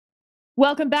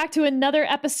Welcome back to another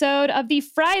episode of the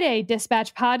Friday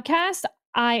Dispatch podcast.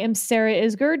 I am Sarah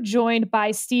Isger, joined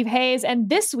by Steve Hayes, and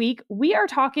this week we are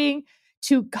talking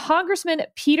to Congressman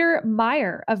Peter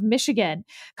Meijer of Michigan.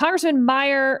 Congressman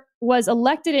Meijer was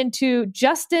elected into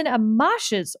Justin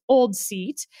Amash's old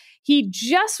seat. He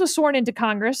just was sworn into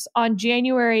Congress on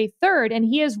January 3rd, and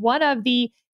he is one of the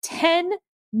 10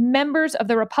 members of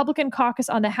the Republican caucus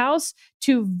on the House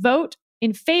to vote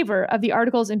in favor of the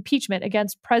articles impeachment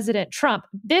against President Trump.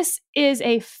 This is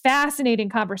a fascinating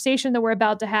conversation that we're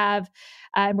about to have,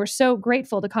 and we're so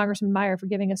grateful to Congressman Meijer for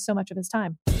giving us so much of his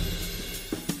time.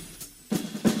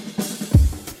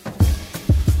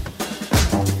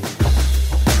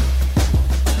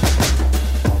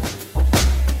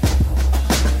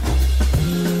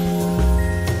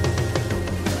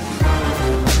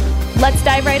 Let's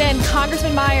dive right in.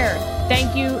 Congressman Meijer,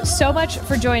 thank you so much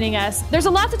for joining us. There's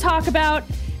a lot to talk about,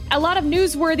 a lot of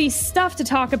newsworthy stuff to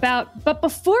talk about. But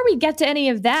before we get to any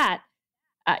of that,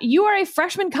 you are a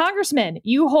freshman congressman.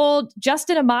 You hold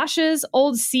Justin Amash's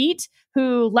old seat,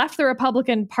 who left the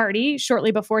Republican Party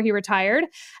shortly before he retired.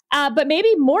 But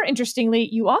maybe more interestingly,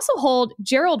 you also hold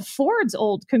Gerald Ford's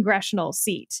old congressional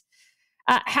seat.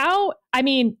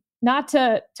 Not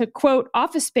to quote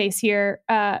Office Space here,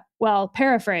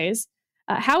 paraphrase,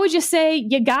 how would you say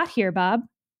you got here, Bob?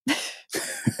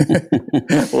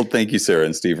 Well, thank you, Sarah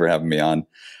and Steve, for having me on.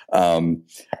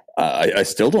 I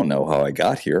still don't know how I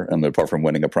got here, apart from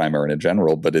winning a primary and a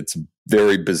general, but it's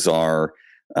very bizarre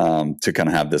to kind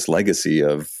of have this legacy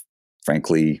of,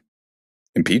 frankly,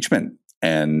 impeachment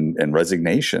and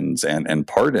resignations and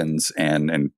pardons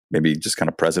and maybe just kind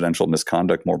of presidential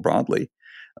misconduct more broadly.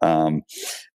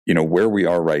 Where we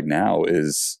are right now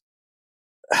is,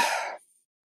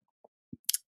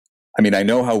 I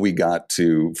know how we got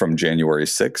from January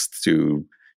 6th to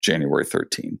January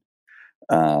 13th.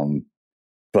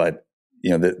 But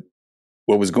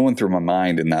what was going through my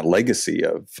mind in that legacy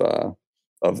of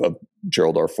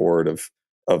Gerald R. Ford, of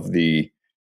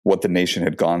what the nation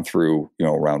had gone through,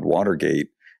 around Watergate,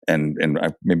 and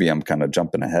maybe I'm kind of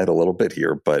jumping ahead a little bit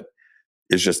here, but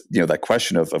it's just, that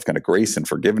question of kind of grace and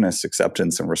forgiveness,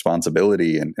 acceptance and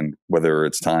responsibility, and whether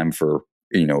it's time for,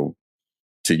 to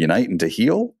unite and to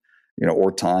heal,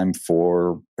 or time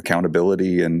for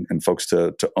accountability and folks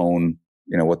to own,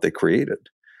 what they created.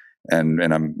 And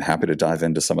I'm happy to dive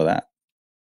into some of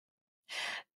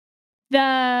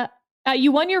that.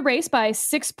 You won your race by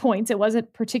 6 points. It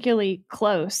wasn't particularly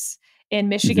close in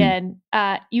Michigan.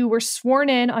 Mm-hmm. You were sworn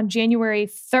in on January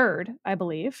 3rd, I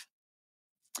believe.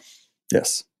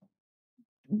 Yes.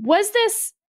 Was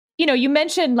this, you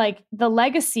mentioned like the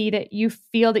legacy that you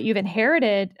feel that you've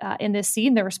inherited in this seat,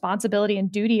 and the responsibility and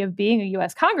duty of being a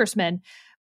U.S. congressman.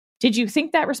 Did you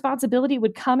think that responsibility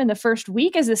would come in the first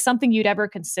week? Is this something you'd ever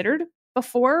considered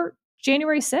before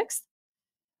January 6th?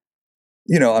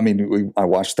 I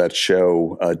watched that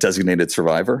show, Designated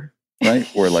Survivor, right?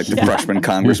 Where like the freshman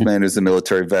congressman who's a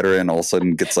military veteran all of a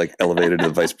sudden gets like elevated to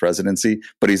the vice presidency,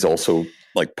 but he's also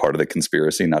like part of the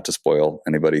conspiracy, not to spoil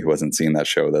anybody who hasn't seen that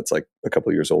show. That's like a couple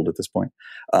of years old at this point.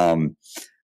 I'm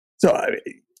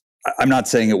not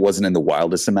saying it wasn't in the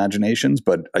wildest imaginations,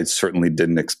 but I certainly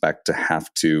didn't expect to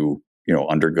have to,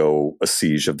 undergo a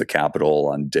siege of the Capitol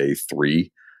on day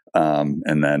 3,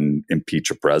 and then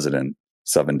impeach a president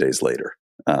 7 days later,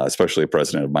 especially a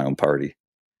president of my own party.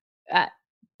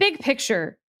 Big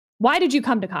picture, why did you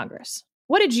come to Congress?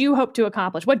 What did you hope to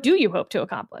accomplish? What do you hope to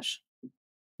accomplish?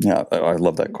 Yeah, I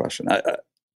love that question. I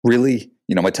really,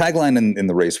 my tagline in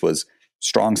the race was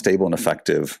strong, stable, and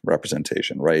effective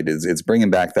representation, right? It's bringing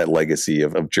back that legacy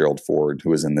of Gerald Ford, who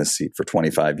was in this seat for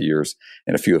 25 years,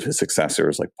 and a few of his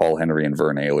successors like Paul Henry and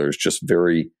Vern Ehlers, just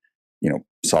very,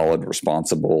 solid,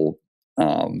 responsible,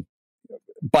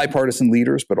 bipartisan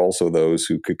leaders, but also those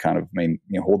who could kind of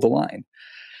hold the line.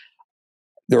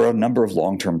 There are a number of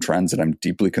long-term trends that I'm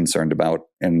deeply concerned about,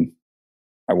 and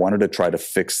I wanted to try to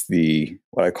fix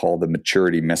what I call the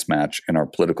maturity mismatch in our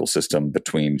political system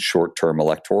between short-term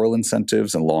electoral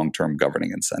incentives and long-term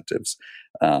governing incentives.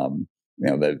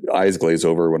 The eyes glaze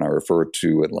over when I refer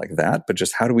to it like that, but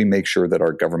just how do we make sure that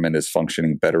our government is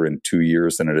functioning better in 2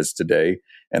 years than it is today,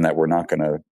 and that we're not going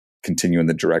to continue in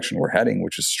the direction we're heading,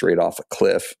 which is straight off a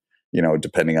cliff,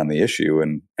 depending on the issue,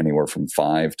 and anywhere from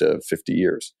 5 to 50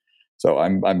 years. So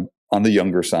I'm on the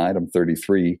younger side. I'm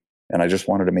 33. And I just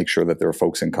wanted to make sure that there are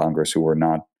folks in Congress who are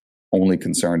not only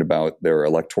concerned about their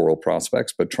electoral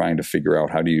prospects, but trying to figure out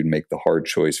how do you make the hard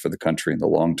choice for the country in the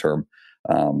long term.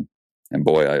 And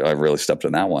boy, I really stepped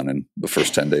on that one in the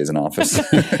first 10 days in office.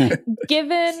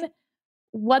 Given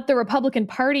what the Republican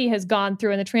Party has gone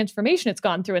through and the transformation it's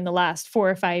gone through in the last 4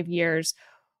 or 5 years,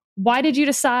 Why did you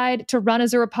decide to run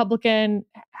as a Republican?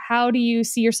 How do you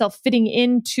see yourself fitting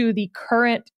into the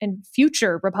current and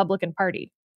future Republican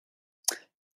Party?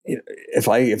 If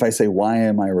I say, why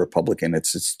am I a Republican?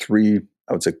 It's three,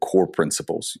 I would say, core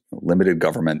principles: limited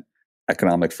government,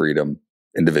 economic freedom,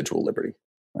 individual liberty.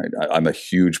 Right? I'm a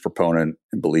huge proponent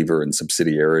and believer in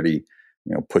subsidiarity,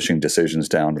 pushing decisions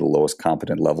down to the lowest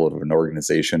competent level of an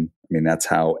organization. I mean, that's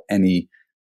how any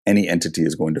entity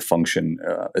is going to function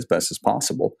as best as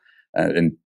possible.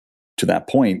 And to that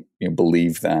point,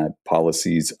 believe that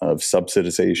policies of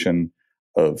subsidization,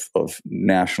 of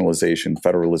nationalization,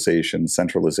 federalization,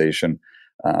 centralization,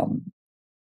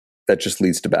 that just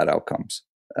leads to bad outcomes.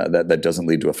 That doesn't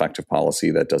lead to effective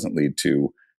policy. That doesn't lead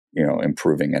to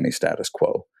improving any status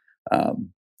quo.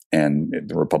 And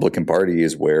the Republican Party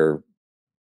is where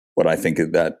what I think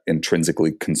is that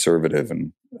intrinsically conservative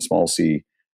and small c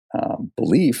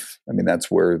belief. I mean,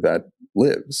 that's where that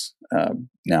lives.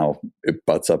 Now, it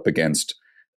butts up against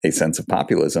a sense of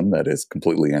populism that is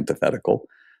completely antithetical.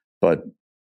 But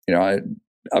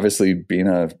obviously, being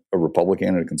a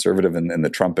Republican and a conservative in the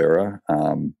Trump era,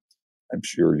 I'm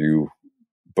sure you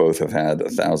both have had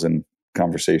 1,000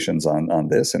 conversations on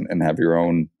this and have your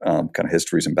own kind of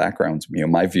histories and backgrounds.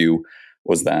 My view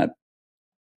was that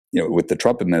with the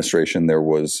Trump administration,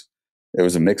 it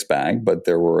was a mixed bag, but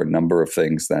there were a number of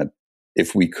things that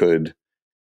if we could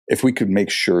make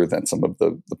sure that some of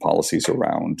the policies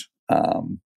around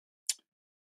the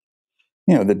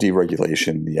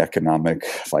deregulation, the economic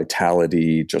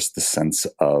vitality, just the sense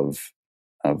of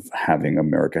having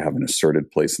America have an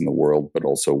asserted place in the world, but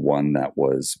also one that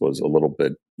was a little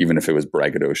bit, even if it was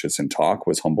braggadocious in talk,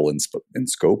 was humble in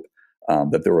scope,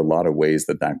 that there were a lot of ways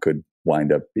that could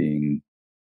wind up being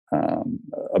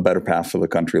a better path for the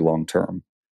country long term.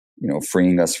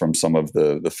 Freeing us from some of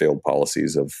the failed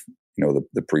policies of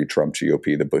the pre-Trump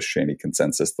GOP, the Bush-Cheney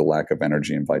consensus, the lack of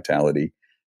energy and vitality.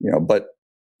 But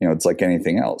it's like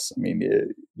anything else. I mean,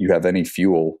 you have any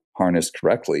fuel harnessed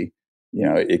correctly,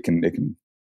 it can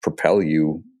propel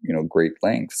you, great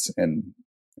lengths. And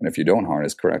if you don't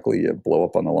harness correctly, you blow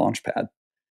up on the launch pad.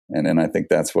 And I think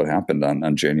that's what happened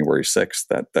on January 6th.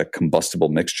 That combustible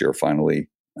mixture finally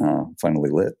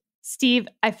lit. Steve,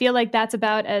 I feel like that's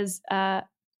about as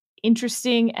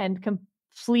interesting and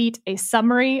complete a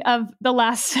summary of the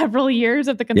last several years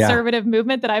of the conservative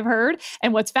movement that I've heard.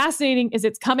 And what's fascinating is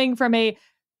it's coming from a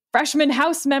freshman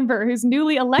House member who's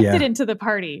newly elected into the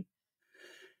party.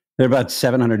 There are about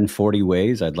 740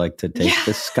 ways I'd like to take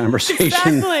this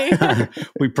conversation. Exactly.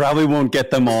 We probably won't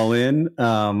get them all in.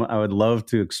 I would love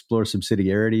to explore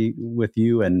subsidiarity with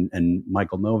you and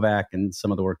Michael Novak and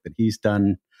some of the work that he's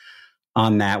done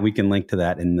on that. We can link to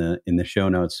that in the show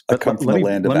notes. But I come from the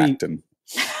land of Acton.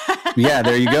 Yeah,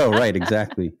 there you go. Right,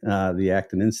 exactly. The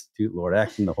Acton Institute, Lord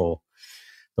Acton, the whole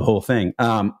thing.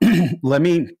 Let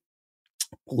me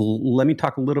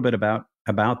talk a little bit about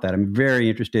that. I'm very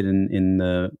interested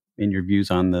in your views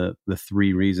on the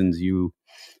three reasons you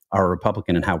are a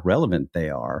Republican and how relevant they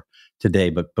are today.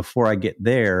 But before I get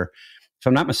there, if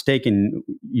I'm not mistaken,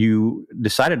 you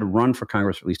decided to run for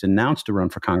Congress, or at least announced to run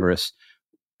for Congress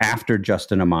after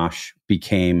Justin Amash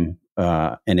became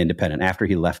an independent, after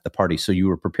he left the party. So you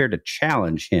were prepared to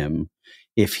challenge him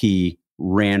if he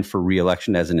ran for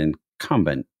re-election as an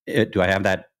incumbent. Do I have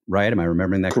that right? Am I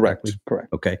remembering that correctly?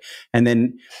 Correct. Okay. And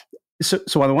then,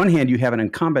 so on the one hand, you have an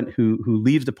incumbent who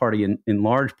leaves the party in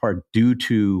large part due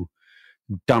to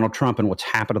Donald Trump and what's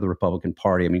happened to the Republican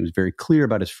Party. I mean, he was very clear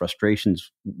about his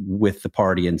frustrations with the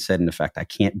party and said, in effect, I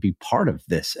can't be part of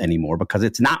this anymore because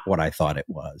it's not what I thought it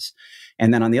was.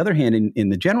 And then on the other hand, in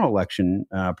the general election,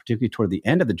 particularly toward the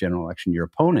end of the general election, your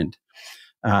opponent,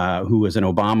 who was an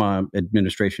Obama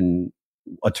administration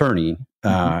attorney,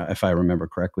 if I remember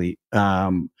correctly,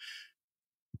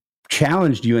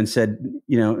 challenged you and said,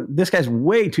 this guy's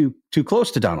way too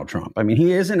close to Donald Trump. I mean,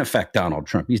 he is in effect Donald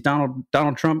Trump. He's Donald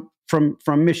Trump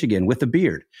from Michigan with a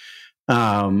beard.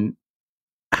 Who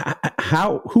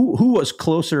was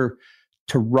closer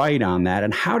to right on that,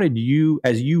 and how did you,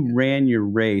 as you ran your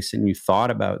race and you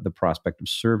thought about the prospect of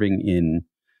serving in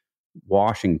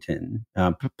Washington,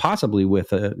 possibly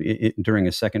during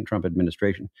a second Trump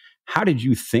administration, how did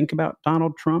you think about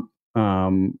Donald Trump?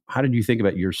 How did you think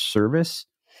about your service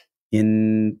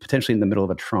potentially in the middle of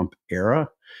a Trump era?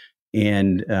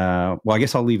 And I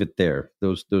guess I'll leave it there.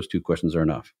 Those two questions are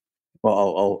enough.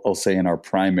 Well, I'll say in our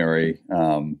primary,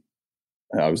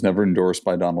 I was never endorsed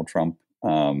by Donald Trump.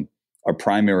 Our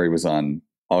primary was on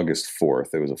August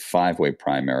 4th. It was a 5-way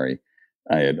primary.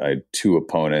 I had two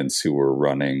opponents who were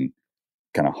running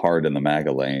kind of hard in the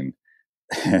MAGA lane.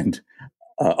 And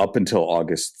up until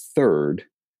August 3rd,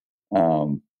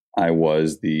 I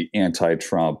was the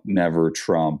anti-Trump, never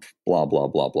Trump, blah, blah,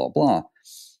 blah, blah, blah.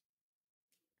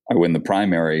 I win the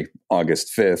primary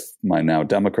August 5th. My now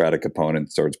Democratic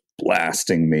opponent starts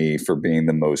blasting me for being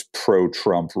the most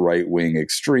pro-Trump right-wing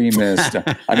extremist.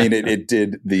 I mean, it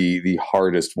did the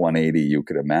hardest 180 you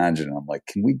could imagine. I'm like,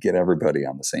 can we get everybody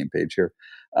on the same page here?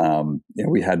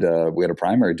 We had a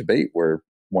primary debate where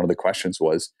one of the questions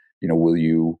was, will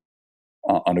you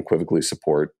unequivocally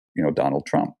support, Donald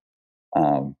Trump?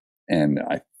 And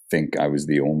I think I was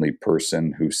the only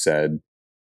person who said,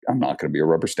 I'm not going to be a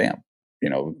rubber stamp.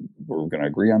 We're going to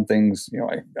agree on things.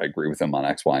 I agree with him on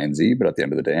X, Y, and Z, but at the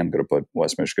end of the day, I'm going to put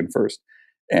West Michigan first.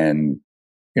 And,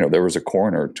 there was a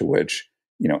corner to which,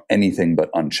 anything but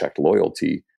unchecked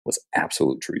loyalty was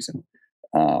absolute treason.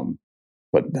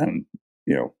 But then,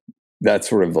 that's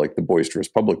sort of like the boisterous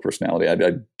public personality.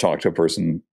 I'd talk to a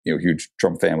person, huge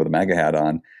Trump fan with a MAGA hat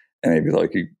on, and they'd be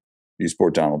like, you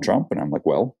support Donald Trump? And I'm like,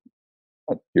 well,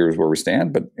 here's where we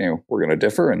stand, but, we're going to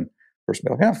differ. And person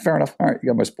be like, yeah, fair enough. All right, you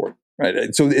got my support.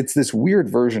 Right. So it's this weird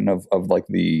version of like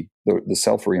the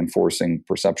self-reinforcing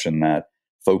perception that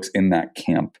folks in that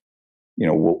camp,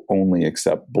 will only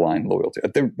accept blind loyalty.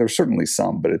 There's certainly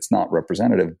some, but it's not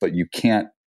representative. But you can't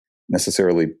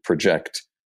necessarily project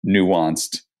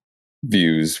nuanced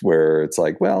views where it's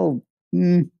like, well,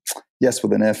 yes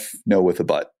with an if, no with a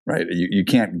but. Right. You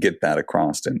can't get that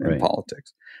across in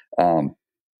politics.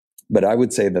 But I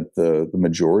would say that the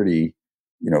majority,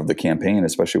 of the campaign,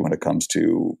 especially when it comes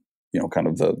to kind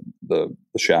of the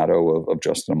shadow of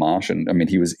Justin Amash. And I mean,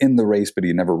 he was in the race, but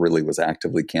he never really was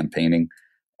actively campaigning.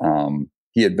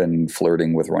 He had been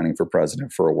flirting with running for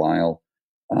president for a while.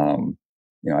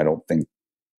 I don't think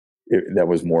that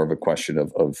was more of a question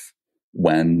of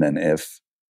when than if.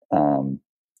 But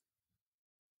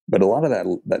a lot of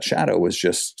that shadow was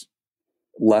just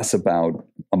less about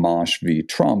Amash v.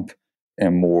 Trump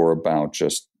and more about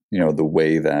just, the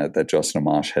way that Justin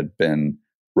Amash had been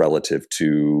relative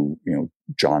to,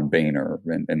 John Boehner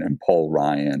and Paul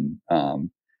Ryan.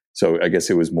 So I guess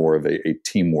it was more of a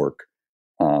teamwork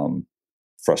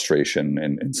frustration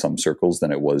in some circles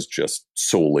than it was just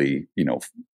solely,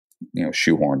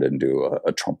 shoehorned into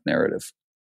a Trump narrative.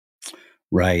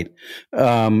 Right.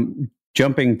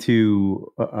 Jumping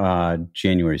to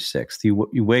January 6th,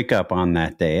 you wake up on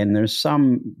that day and there's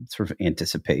some sort of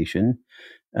anticipation.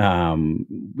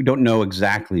 We don't know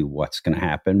exactly what's going to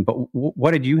happen, but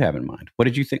what did you have in mind? What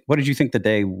did you think? What did you think the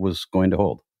day was going to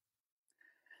hold?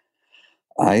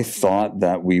 I thought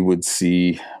that we would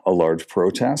see a large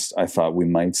protest. I thought we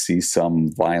might see some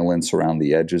violence around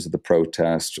the edges of the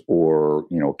protest, or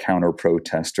counter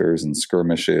protesters and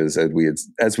skirmishes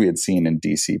as we had seen in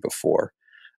DC before.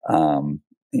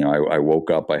 I woke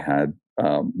up. I had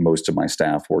most of my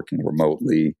staff working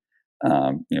remotely.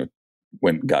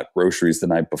 Went and got groceries the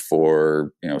night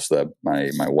before, so that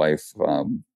my wife,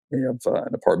 we have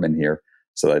an apartment here,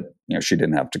 so that, she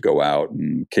didn't have to go out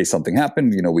in case something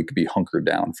happened, we could be hunkered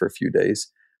down for a few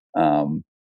days. I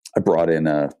brought in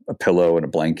a pillow and a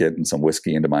blanket and some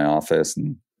whiskey into my office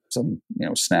and some,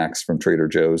 snacks from Trader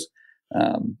Joe's.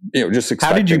 Just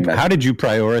expecting how did you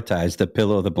prioritize the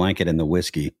pillow, the blanket, and the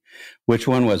whiskey? Which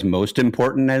one was most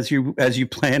important as you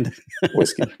planned?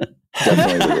 Whiskey,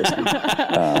 definitely the whiskey.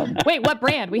 Wait, what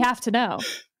brand? We have to know.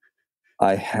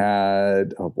 I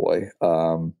had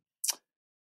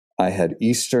I had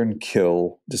Eastern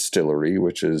Kill Distillery,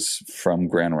 which is from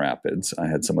Grand Rapids. I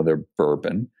had some of their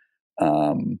bourbon.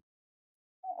 I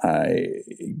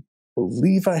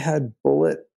believe I had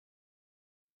Bullet.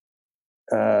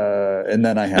 And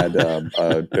then I had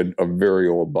a very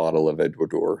old bottle of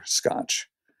Ecuador Scotch.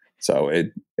 So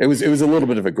it was a little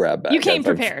bit of a grab bag. You came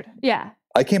prepared. Yeah.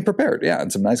 I came prepared. Yeah.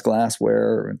 And some nice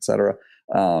glassware, et cetera.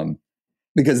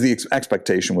 Because the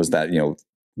expectation was that,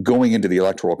 going into the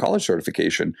Electoral College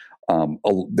certification,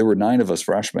 there were 9 of us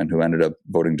freshmen who ended up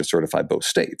voting to certify both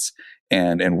states.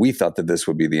 And we thought that this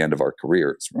would be the end of our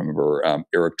careers. Remember,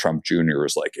 Eric Trump Jr.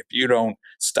 was like, if you don't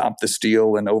stop the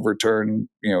steal and overturn,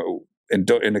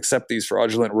 and accept these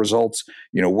fraudulent results,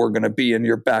 we're going to be in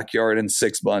your backyard in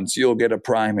 6 months. You'll get a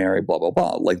primary, blah, blah,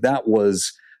 blah. Like that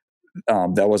was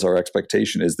our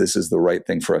expectation, is this is the right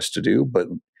thing for us to do. But,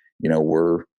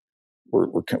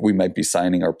 we might be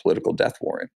signing our political death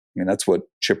warrant. I mean, that's what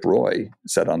Chip Roy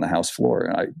said on the House floor.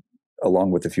 And I,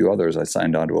 along with a few others, I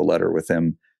signed onto a letter with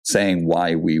him saying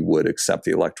why we would accept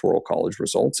the Electoral College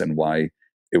results and why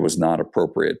it was not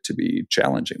appropriate to be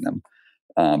challenging them.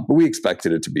 But we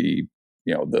expected it to be,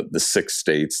 the 6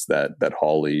 states that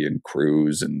Hawley and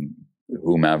Cruz and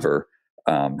whomever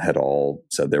had all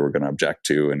said they were going to object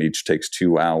to, and each takes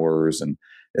 2 hours and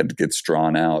it gets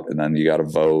drawn out, and then you got to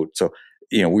vote. So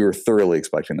we were thoroughly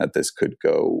expecting that this could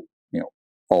go,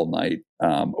 all night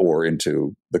or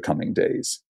into the coming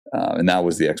days. And that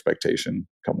was the expectation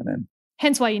coming in.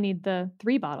 Hence why you need the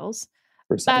 3 bottles.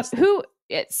 Precisely.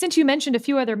 Since you mentioned a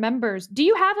few other members, do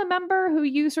you have a member who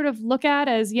you sort of look at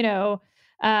as,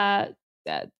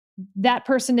 that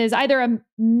person is either a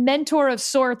mentor of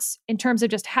sorts in terms of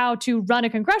just how to run a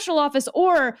congressional office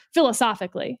or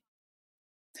philosophically?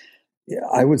 Yeah,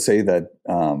 I would say that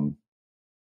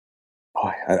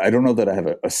I don't know that I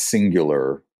have a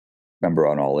singular member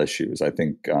on all issues. I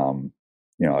think,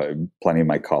 plenty of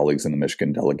my colleagues in the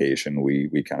Michigan delegation,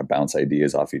 we kind of bounce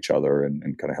ideas off each other and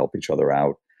kind of help each other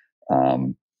out.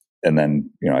 And then,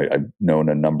 I've known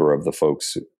a number of the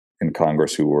folks in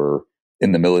Congress who were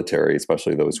in the military,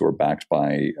 especially those who were backed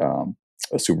by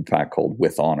a super PAC called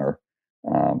With Honor.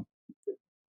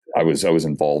 I was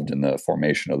involved in the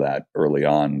formation of that early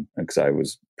on because I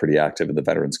was pretty active in the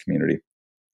veterans community.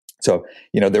 So,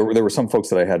 there were some folks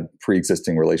that I had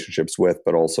pre-existing relationships with,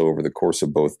 but also over the course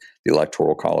of both the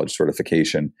Electoral College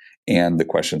certification and the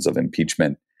questions of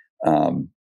impeachment,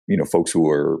 folks who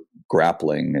were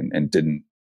grappling and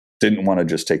didn't want to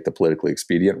just take the politically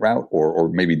expedient route, or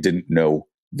maybe didn't know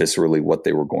viscerally what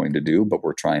they were going to do, but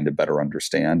were trying to better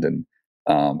understand and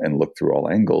look through all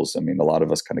angles. I mean, a lot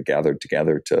of us kind of gathered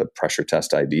together to pressure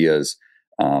test ideas,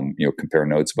 compare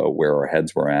notes about where our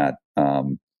heads were at,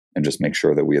 and just make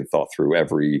sure that we had thought through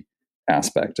every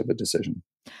aspect of a decision.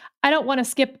 I don't want to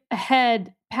skip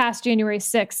ahead past January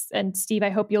 6th, and Steve, I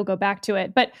hope you'll go back to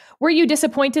it. But were you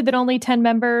disappointed that only 10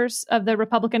 members of the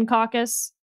Republican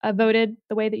caucus voted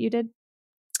the way that you did?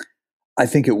 I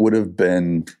think it would have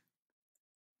been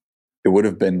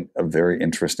a very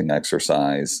interesting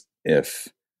exercise if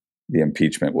the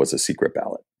impeachment was a secret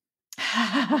ballot.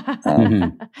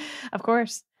 Of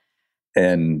course.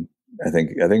 And I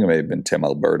think it may have been Tim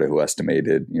Alberta who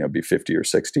estimated, be 50 or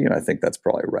 60. And I think that's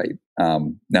probably right.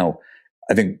 Now,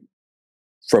 I think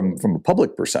from a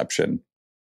public perception,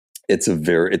 it's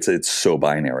so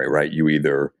binary, right? You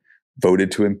either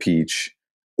voted to impeach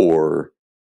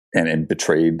and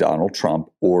betrayed Donald Trump,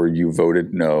 or you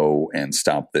voted no and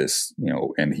stopped this,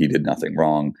 and he did nothing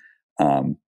wrong. I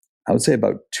would say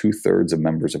about 2/3 of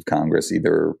members of Congress,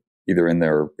 either in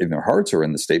their hearts or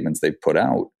in the statements they put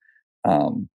out,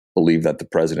 believe that the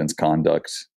president's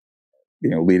conduct,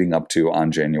 leading up to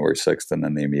on January 6th and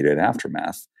then the immediate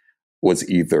aftermath was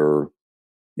either,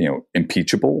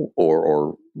 impeachable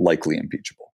or likely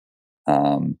impeachable.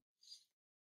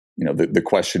 The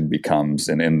question becomes,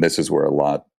 and this is where a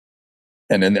lot,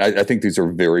 and I think these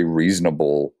are very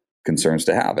reasonable concerns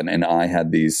to have. And I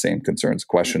had these same concerns,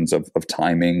 questions of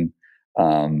timing,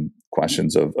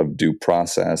 questions of due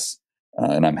process.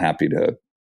 And I'm happy to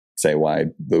say why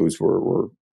those were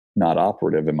not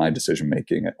operative in my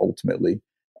decision-making ultimately.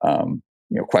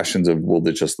 Questions of, will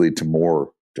this just lead to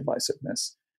more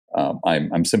divisiveness?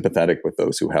 I'm sympathetic with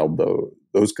those who held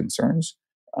those concerns.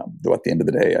 Though at the end of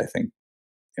the day, I think,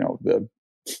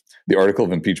 the article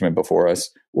of impeachment before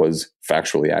us was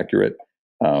factually accurate.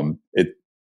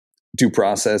 Due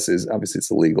process is obviously, it's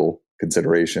a legal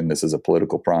consideration. This is a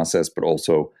political process, but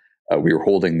also we were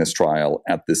holding this trial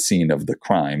at the scene of the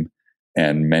crime,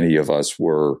 and many of us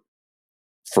were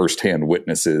firsthand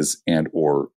witnesses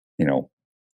and/or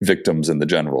victims in the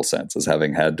general sense, as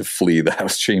having had to flee the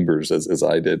House chambers as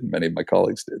I did, and many of my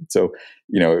colleagues did. So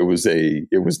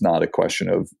it was not a question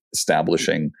of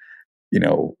establishing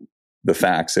the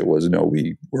facts. It was, no,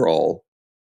 we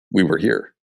were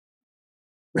here.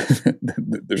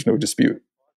 There's no dispute.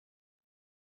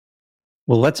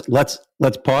 Well, let's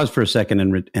pause for a second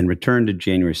and return to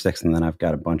January 6th, and then I've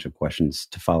got a bunch of questions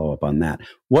to follow up on that.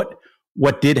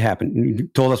 What did happen? You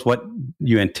told us what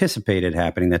you anticipated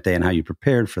happening that day and how you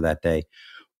prepared for that day.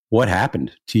 What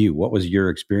happened to you? What was your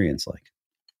experience like?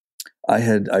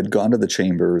 I'd gone to the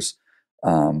chambers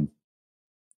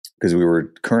because we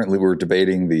were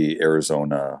debating the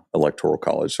Arizona Electoral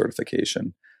College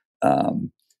certification,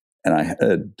 and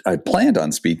I planned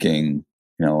on speaking,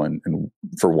 and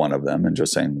for one of them, and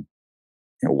just saying,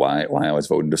 why I was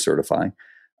voting to certify.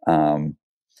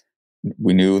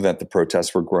 We knew that the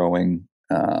protests were growing.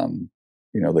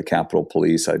 The Capitol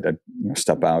Police, I'd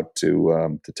step out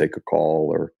to take a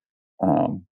call or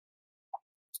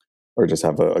just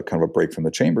have a kind of a break from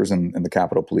the chambers, and the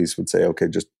Capitol Police would say, okay,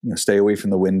 just stay away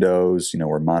from the windows.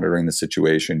 We're monitoring the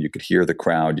situation. You could hear the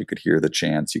crowd, you could hear the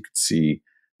chants, you could see,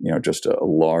 just a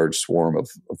large swarm of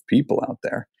people out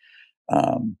there.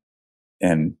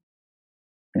 And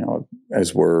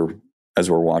as we're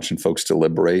watching folks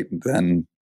deliberate, then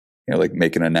like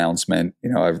make an announcement,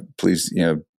 please,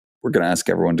 we're going to ask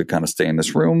everyone to kind of stay in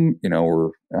this room.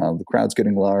 The crowd's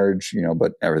getting large,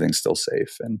 but everything's still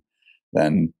safe. And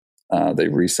then they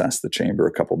recess the chamber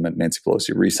a couple minutes. Nancy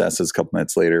Pelosi recesses a couple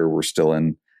minutes later. We're still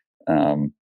in.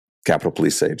 Capitol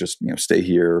Police say, just stay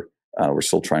here. We're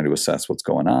still trying to assess what's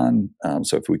going on.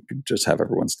 So if we could just have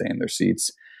everyone stay in their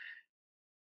seats.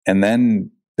 And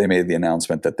then they made the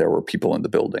announcement that there were people in the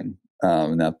building,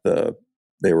 and that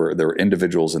there were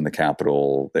individuals in the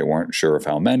Capitol. They weren't sure of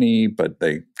how many, but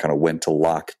they kind of went to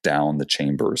lock down the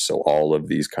chambers. So all of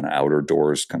these kind of outer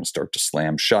doors kind of start to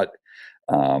slam shut.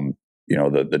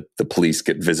 The police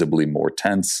get visibly more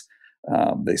tense.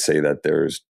 They say that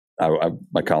there's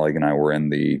my colleague and I were in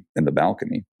the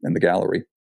balcony in the gallery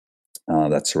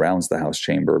that surrounds the House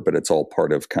chamber, but it's all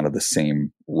part of kind of the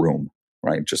same room,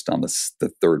 right? Just on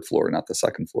the third floor, not the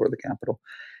second floor of the Capitol.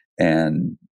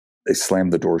 And they slam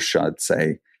the door shut,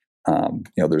 say,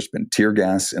 there's been tear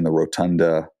gas in the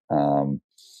rotunda,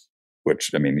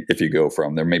 which, I mean, if you go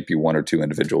from there may be one or two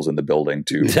individuals in the building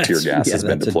to tear gas has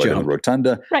been deployed in the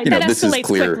rotunda. Right, that escalates this is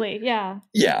clear. Quickly, yeah.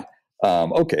 Yeah.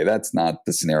 Okay, that's not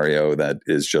the scenario that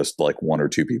is just like one or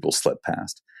two people slip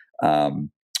past.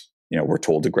 We're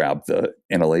told to grab the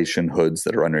inhalation hoods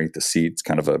that are underneath the seats,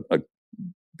 kind of a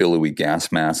billowy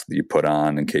gas mask that you put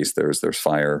on in case there's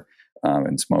fire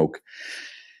and smoke.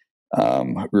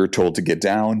 We were told to get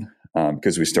down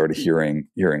because we started hearing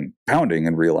pounding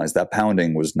and realized that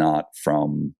pounding was not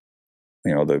from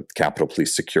the Capitol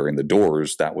Police securing the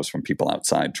doors. That was from people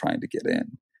outside trying to get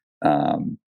in.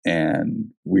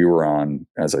 And we were on,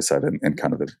 as I said, in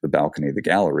kind of the balcony of the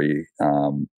gallery.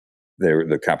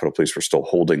 The Capitol Police were still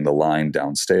holding the line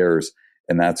downstairs.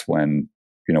 And that's when,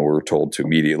 we were told to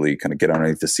immediately kind of get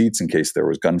underneath the seats in case there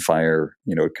was gunfire,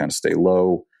 kind of stay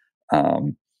low.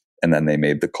 And then they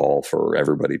made the call for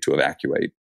everybody to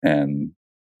evacuate. And,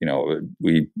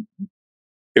 it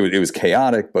was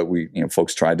chaotic, but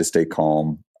folks tried to stay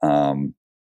calm. A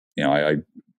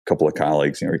couple of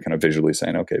colleagues, you're kind of visually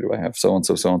saying, okay, do I have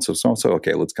so-and-so, so-and-so, so-and-so?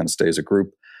 Okay, let's kind of stay as a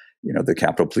group. The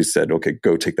Capitol Police said, okay,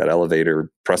 go take that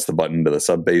elevator, press the button to the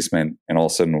sub-basement. And all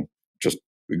of a sudden,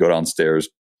 we go downstairs,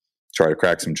 try to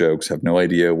crack some jokes, have no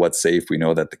idea what's safe. We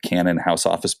know that the Cannon House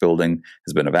office building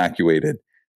has been evacuated,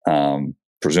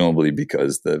 presumably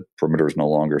because the perimeter is no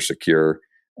longer secure.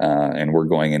 And we're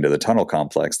going into the tunnel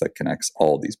complex that connects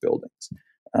all these buildings.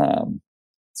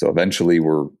 So eventually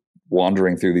we're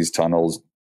wandering through these tunnels,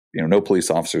 no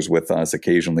police officers with us.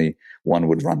 Occasionally one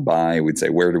would run by, we'd say,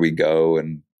 where do we go?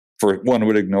 And one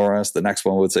would ignore us. The next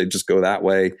one would say, just go that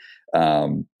way.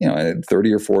 And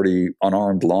 30 or 40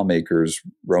 unarmed lawmakers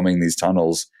roaming these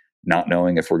tunnels, not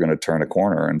knowing if we're going to turn a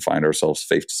corner and find ourselves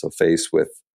face to face with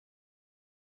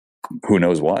who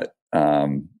knows what.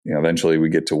 Eventually we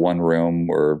get to one room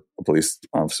where a police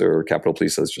officer, Capitol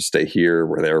Police says, just stay here.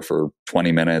 We're there for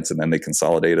 20 minutes and then they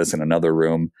consolidate us in another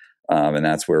room. And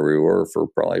that's where we were for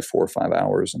probably 4 or 5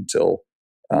 hours until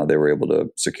they were able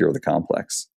to secure the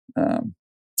complex.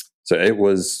 So it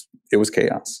was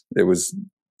chaos. It was,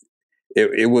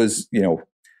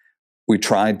 we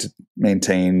tried to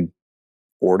maintain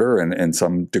order and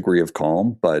some degree of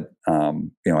calm, but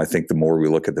I think the more we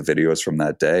look at the videos from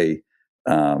that day,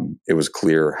 it was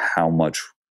clear how much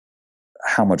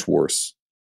worse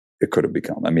it could have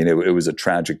become. I mean, it was a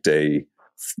tragic day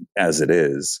as it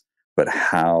is, but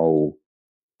how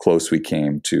close we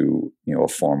came to, a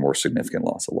far more significant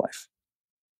loss of life.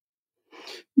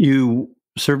 You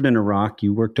served in Iraq.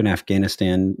 You worked in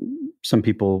Afghanistan. Some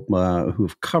people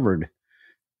who've covered,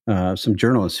 some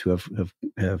journalists who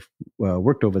have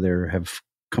worked over there have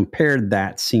compared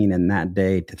that scene in that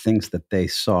day to things that they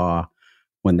saw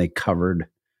when they covered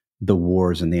the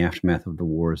wars and the aftermath of the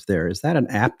wars there. Is that an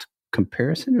apt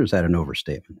comparison or is that an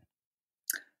overstatement?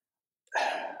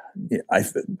 Yeah,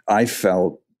 I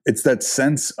felt it's that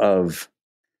sense of,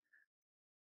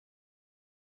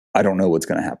 I don't know what's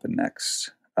going to happen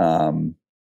next. So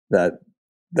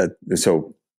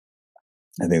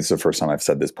I think it's the first time I've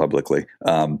said this publicly.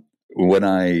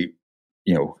 When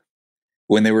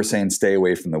they were saying stay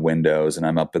away from the windows and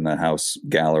I'm up in the House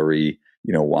gallery,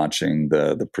 watching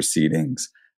the proceedings,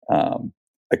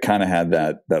 I kind of had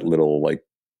that little like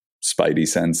spidey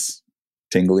sense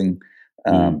tingling.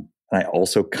 And I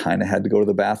also kind of had to go to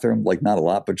the bathroom, like not a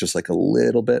lot, but just like a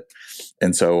little bit.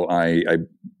 And so I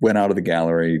went out of the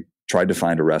gallery, tried to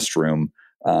find a restroom,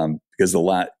 because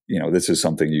this is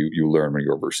something you learn when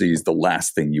you're overseas. The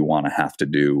last thing you want to have to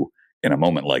do in a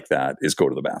moment like that is go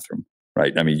to the bathroom,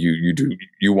 right? I mean,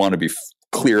 you want to be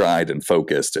clear-eyed and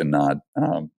focused and not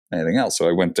anything else. So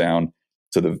I went down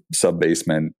to the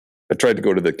sub-basement. I tried to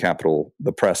go to the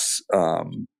press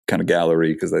kind of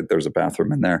gallery because there's a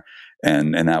bathroom in there,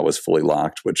 and that was fully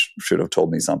locked, which should have told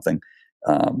me something.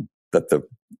 That the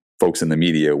folks in the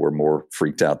media were more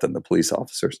freaked out than the police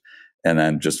officers. And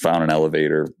then just found an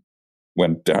elevator,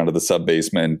 went down to the sub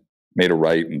basement, made a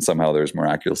right, and somehow there's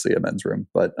miraculously a men's room.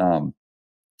 But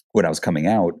when I was coming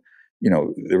out,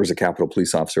 there was a Capitol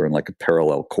police officer in like a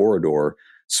parallel corridor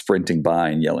sprinting by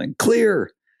and yelling,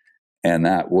 "Clear!" And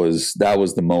that was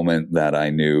the moment that I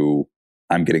knew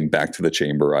I'm getting back to the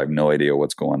chamber. I have no idea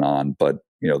what's going on, but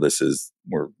this is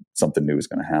where something new is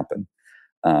going to happen.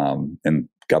 And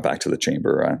got back to the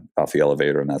chamber off the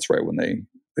elevator, and that's right when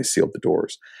they sealed the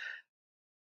doors.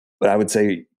 But I would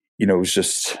say, it was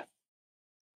just,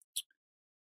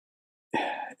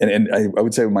 and I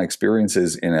would say my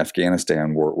experiences in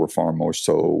Afghanistan were far more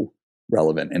so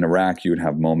relevant. In Iraq, you would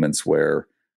have moments where,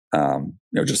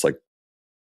 just like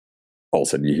all of a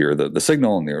sudden you hear the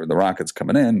signal and the rockets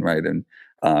coming in, right? And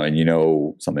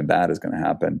something bad is going to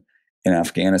happen. In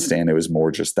Afghanistan, it was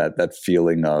more just that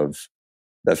feeling of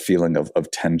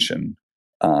tension.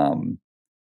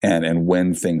 And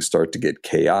when things start to get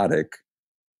chaotic,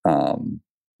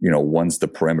 once the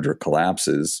perimeter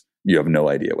collapses, you have no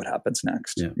idea what happens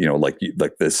next. Yeah. Like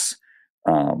this,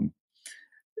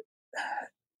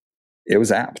 it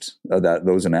was apt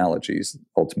those analogies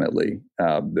ultimately.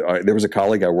 There was a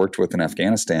colleague I worked with in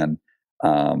Afghanistan.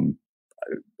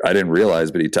 I didn't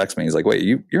realize, but he texted me. He's like, "Wait,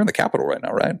 you're in the Capitol right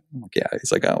now, right?" I'm like, "Yeah."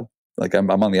 He's like, "Oh, like I'm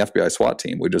on the FBI SWAT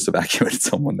team. We just evacuated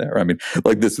someone there." I mean,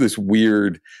 like this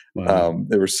weird. Wow.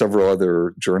 There were several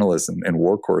other journalists and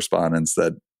war correspondents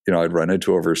that I'd run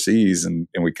into overseas, and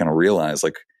we kind of realized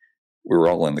like we were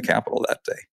all in the Capitol that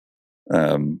day,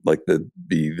 like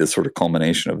the sort of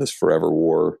culmination of this forever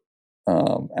war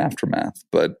aftermath.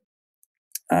 But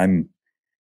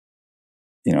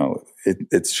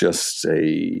it's just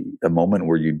a moment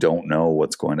where you don't know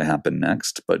what's going to happen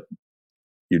next, but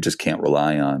you just can't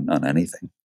rely on anything.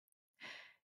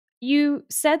 You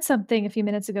said something a few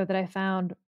minutes ago that I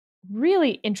found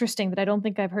really interesting that I don't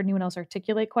think I've heard anyone else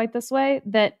articulate quite this way,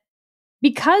 that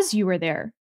because you were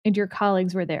there and your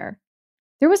colleagues were there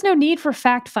was no need for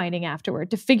fact-finding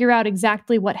afterward to figure out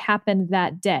exactly what happened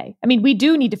that day. I mean, we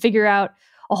do need to figure out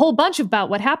a whole bunch about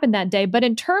what happened that day, but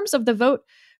in terms of the vote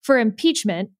for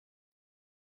impeachment,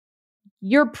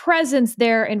 your presence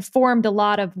there informed a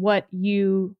lot of what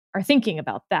you are thinking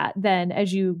about that then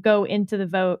as you go into the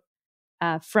vote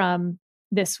from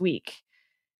this week.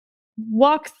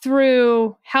 Walk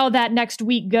through how that next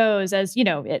week goes, as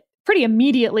it pretty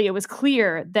immediately it was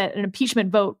clear that an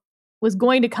impeachment vote was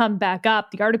going to come back up.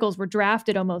 The articles were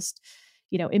drafted almost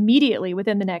immediately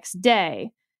within the next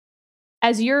day.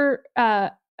 As you're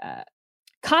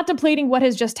contemplating what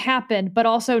has just happened, but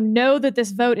also know that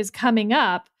this vote is coming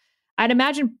up, I'd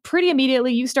imagine pretty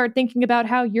immediately you start thinking about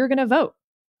how you're going to vote.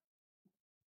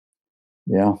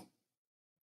 Yeah.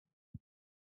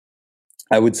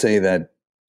 I would say that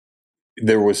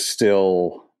there was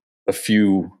still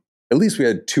at least we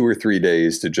had 2 or 3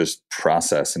 days to just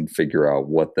process and figure out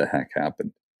what the heck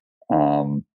happened.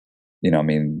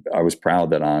 I was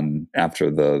proud that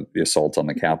after the assault on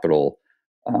the Capitol,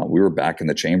 we were back in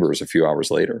the chambers a few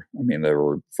hours later. I mean, there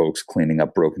were folks cleaning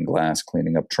up broken glass,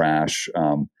 cleaning up trash.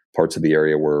 Parts of the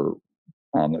area were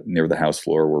near the House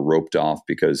floor were roped off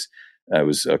because it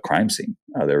was a crime scene.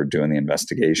 They were doing the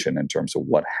investigation in terms of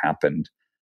what happened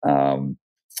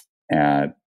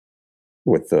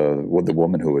with the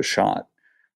woman who was shot.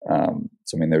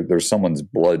 There's someone's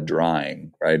blood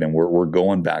drying, right? And we're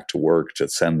going back to work to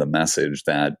send the message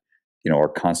that our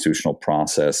constitutional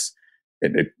process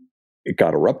it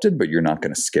got erupted, but you're not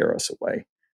going to scare us away.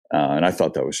 And I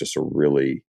thought that was just a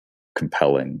really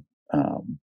compelling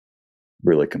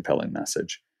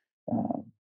message.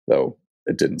 Though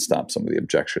it didn't stop some of the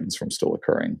objections from still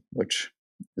occurring, which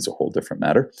is a whole different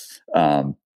matter.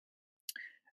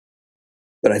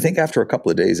 But I think after a couple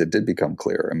of days, it did become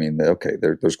clear. I mean, okay,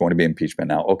 there's going to be impeachment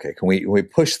now. Okay, can we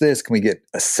push this? Can we get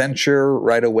a censure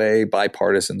right away,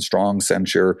 bipartisan, strong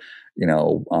censure?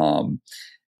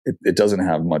 It doesn't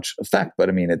have much effect, but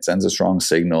I mean, it sends a strong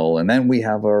signal. And then we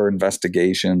have our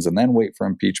investigations and then wait for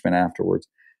impeachment afterwards.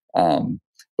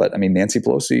 But I mean, Nancy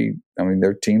Pelosi,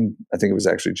 their team, I think it was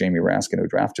actually Jamie Raskin who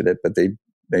drafted it, but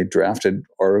they drafted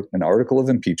an article of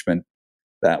impeachment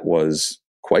that was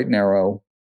quite narrow.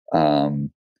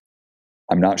 I'm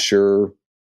not sure,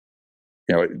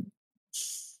 it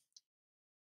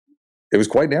was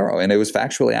quite narrow and it was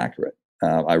factually accurate.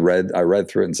 I read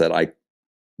through it and said,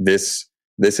 this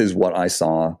is what I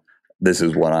saw. This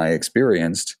is what I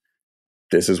experienced.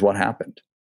 This is what happened.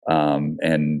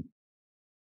 And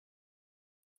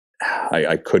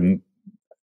I couldn't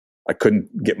I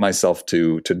couldn't get myself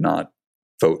to not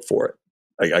vote for it.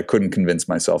 I couldn't convince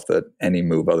myself that any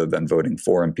move other than voting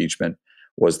for impeachment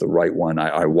was the right one.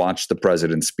 I watched the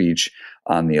president's speech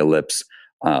on the ellipse.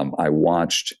 I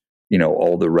watched,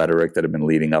 all the rhetoric that had been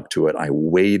leading up to it. I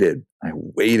waited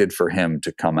for him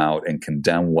to come out and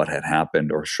condemn what had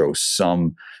happened or show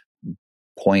some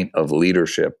point of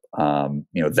leadership,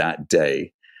 that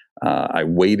day. I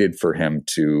waited for him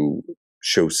to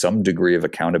show some degree of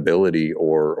accountability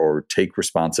or take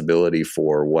responsibility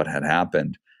for what had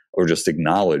happened, or just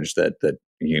acknowledge that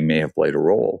he may have played a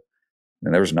role.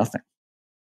 And there was nothing.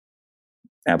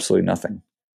 Absolutely nothing.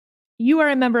 You are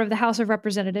a member of the House of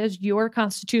Representatives. Your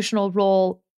constitutional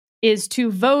role is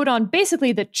to vote on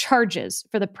basically the charges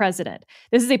for the president.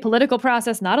 This is a political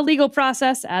process, not a legal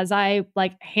process, as I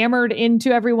hammered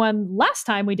into everyone last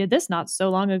time we did this, not so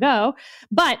long ago.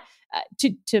 But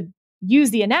to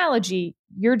use the analogy,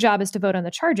 your job is to vote on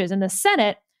the charges. In the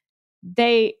Senate,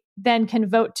 they then can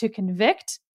vote to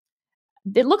convict.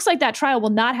 It looks like that trial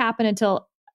will not happen until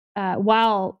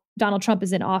while Donald Trump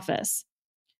is in office.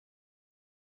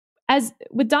 As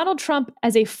with Donald Trump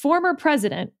as a former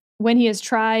president, when he is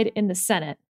tried in the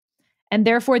Senate, and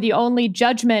therefore the only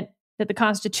judgment that the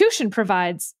Constitution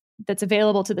provides that's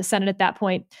available to the Senate at that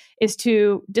point is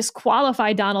to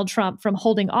disqualify Donald Trump from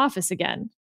holding office again.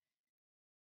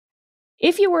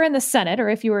 If you were in the Senate, or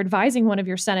if you were advising one of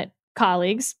your Senate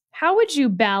colleagues, how would you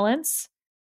balance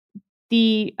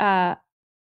the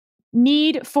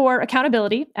need for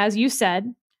accountability, as you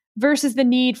said, versus the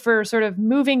need for sort of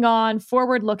moving on,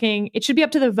 forward-looking? It should be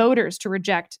up to the voters to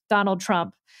reject Donald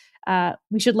Trump.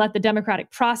 We should let the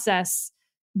democratic process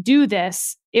do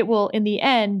this. It will, in the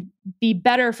end, be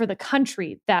better for the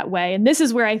country that way. And this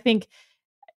is where I think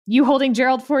you holding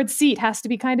Gerald Ford's seat has to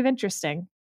be kind of interesting.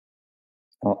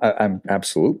 Well, I'm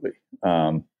absolutely.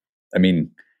 I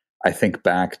think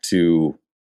back to,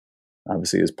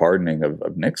 obviously, his pardoning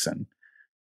of Nixon.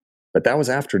 But that was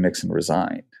after Nixon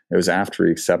resigned. It was after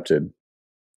he accepted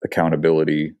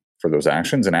accountability for those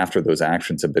actions, and after those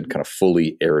actions have been kind of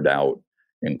fully aired out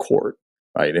in court,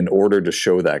 right? In order to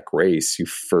show that grace, you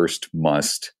first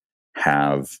must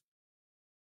have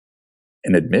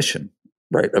an admission,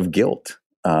 right, of guilt.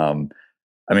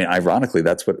 Ironically,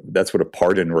 that's what a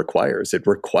pardon requires. It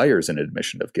requires an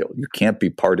admission of guilt. You can't be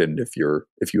pardoned if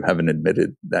you haven't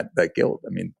admitted that guilt.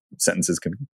 Sentences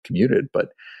can be commuted, but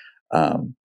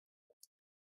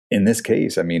in this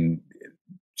case, to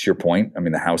your point,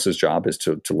 the House's job is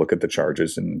to look at the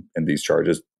charges, and these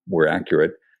charges were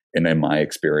accurate, and in my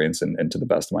experience, and to the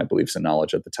best of my beliefs and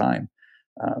knowledge at the time.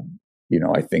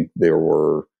 I think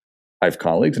I have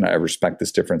colleagues, and I respect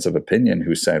this difference of opinion,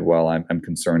 who said, well, I'm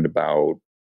concerned about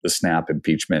the snap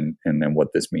impeachment and then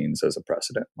what this means as a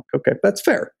precedent. Okay, that's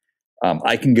fair.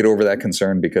 I can get over that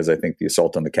concern because I think the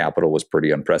assault on the Capitol was pretty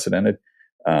unprecedented.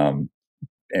 And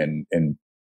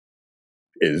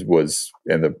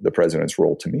the president's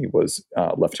role, to me, was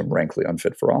left him rankly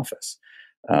unfit for office.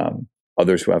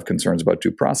 Others who have concerns about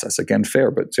due process, again, fair.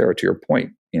 But Sarah, to your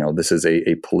point, this is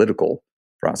a political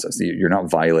process. You're not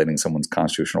violating someone's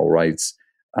constitutional rights.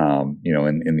 In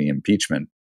the impeachment,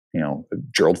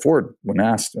 Gerald Ford, when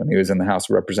asked when he was in the House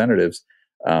of Representatives,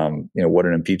 what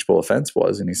an impeachable offense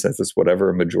was, and he says it's whatever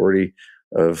a majority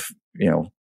of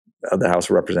the House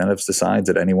of Representatives decides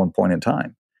at any one point in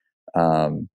time.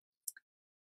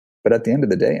 But at the end of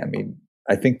the day,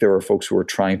 I think there are folks who are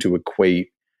trying to equate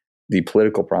the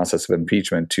political process of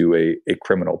impeachment to a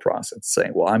criminal process,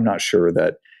 saying, well, I'm not sure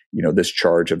that, this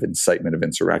charge of incitement of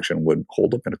insurrection would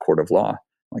hold up in a court of law.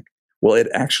 Well, it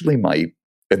actually might.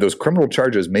 And those criminal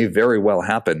charges may very well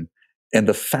happen. And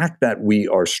the fact that we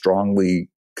are strongly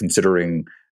considering,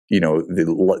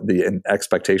 the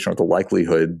expectation or the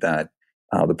likelihood that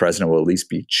the president will at least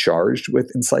be charged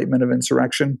with incitement of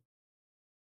insurrection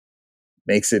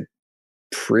makes it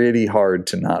pretty hard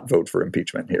to not vote for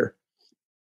impeachment here.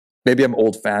 Maybe I'm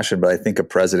old-fashioned, but I think a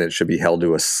president should be held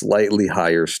to a slightly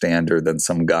higher standard than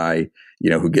some guy,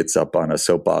 who gets up on a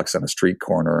soapbox on a street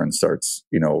corner and starts,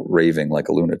 raving like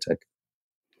a lunatic.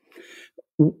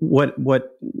 What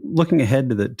looking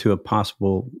ahead to a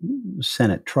possible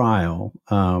Senate trial,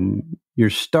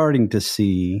 you're starting to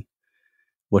see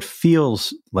what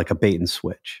feels like a bait and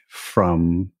switch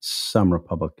from some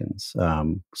Republicans,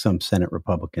 some Senate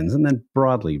Republicans, and then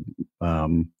broadly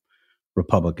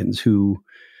Republicans,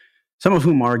 some of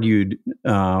whom argued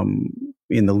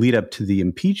in the lead up to the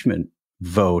impeachment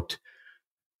vote,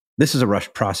 this is a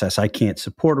rushed process. I can't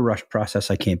support a rushed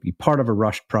process. I can't be part of a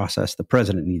rushed process. The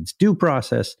president needs due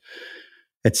process,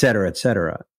 et cetera, et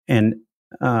cetera. And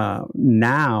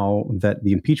now that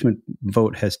the impeachment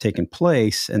vote has taken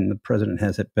place and the president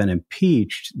has been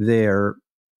impeached, they're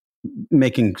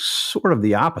making sort of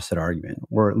the opposite argument,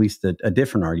 or at least a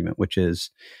different argument, which is,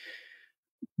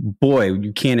 boy,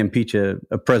 you can't impeach a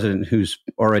president who's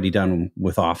already done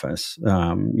with office.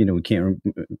 We can't.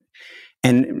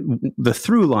 And the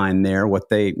through line there, what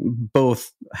they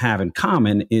both have in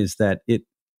common is that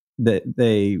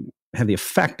they have the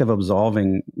effect of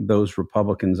absolving those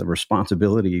Republicans of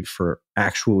responsibility for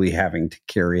actually having to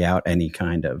carry out any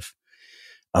kind of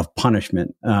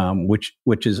punishment, which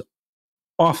is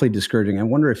awfully discouraging. I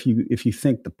wonder if you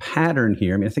think the pattern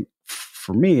here. I mean, I think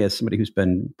for me, as somebody who's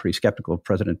been pretty skeptical of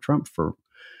President Trump for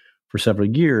several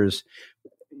years,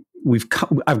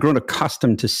 I've grown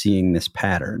accustomed to seeing this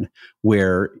pattern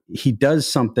where he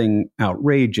does something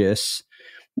outrageous.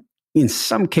 In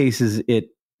some cases, it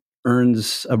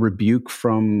earns a rebuke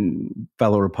from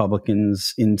fellow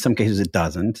Republicans. In some cases, it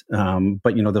doesn't.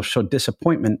 But they'll show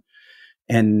disappointment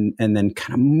and then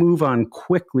kind of move on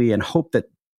quickly and hope that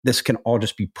this can all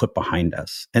just be put behind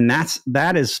us. And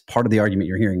that is part of the argument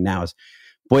you're hearing now is,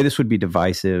 boy, this would be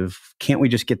divisive. Can't we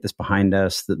just get this behind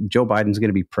us? That Joe Biden's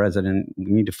going to be president.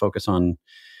 We need to focus on,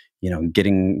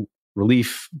 getting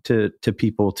relief to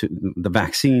people, to the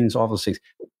vaccines, all those things,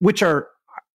 which are,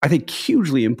 I think,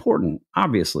 hugely important,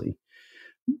 obviously.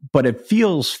 But it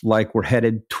feels like we're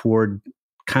headed toward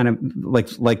kind of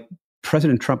like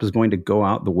President Trump is going to go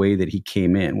out the way that he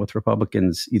came in, with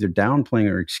Republicans either downplaying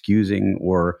or excusing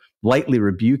or lightly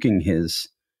rebuking his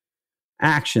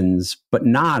actions, but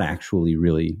not actually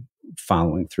really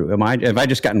following through. Have I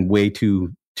just gotten way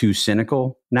too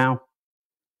cynical now?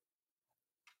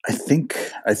 I think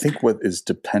what's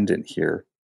dependent here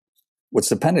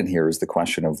is the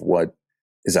question of what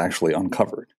is actually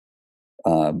uncovered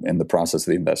in the process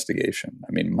of the investigation.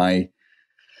 I mean,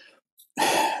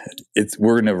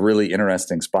 we're in a really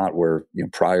interesting spot where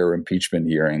prior impeachment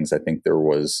hearings, I think there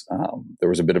was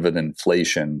a bit of an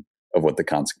inflation of what the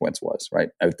consequence was. Right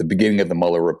at the beginning of the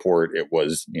Mueller report, it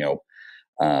was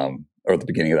or at the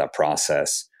beginning of that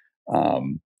process,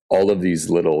 all of these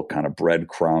little kind of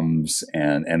breadcrumbs,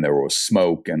 and there was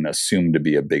smoke and assumed to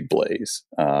be a big blaze.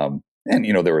 And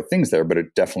there were things there, but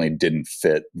it definitely didn't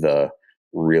fit the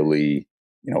really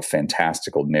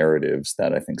fantastical narratives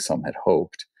that I think some had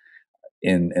hoped.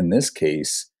 In this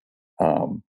case,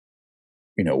 what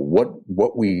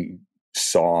we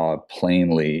saw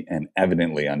plainly and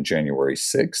evidently on January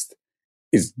 6th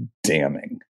is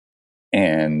damning.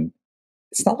 And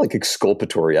it's not like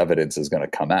exculpatory evidence is going to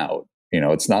come out.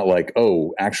 It's not like,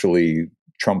 oh, actually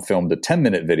Trump filmed a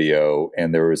 10-minute video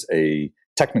and there was a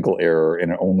technical error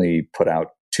and it only put out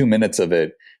 2 minutes of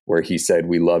it where he said,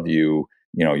 "We love you,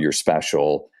 you're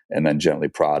special," and then gently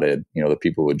prodded, the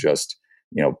people would just,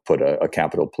 put a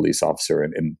Capitol police officer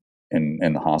in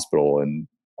the hospital, and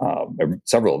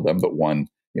several of them, but one,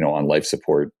 on life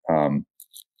support,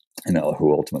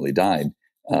 who ultimately died.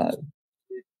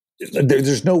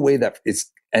 There's no way that it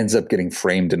ends up getting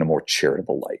framed in a more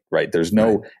charitable light, right? There's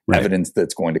no evidence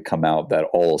that's going to come out that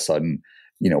all of a sudden,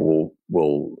 will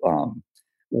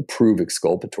prove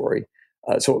exculpatory.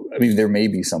 So, I mean, there may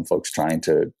be some folks trying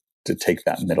to take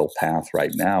that middle path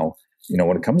right now.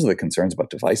 When it comes to the concerns about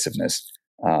divisiveness,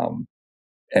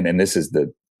 and this is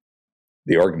the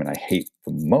argument I hate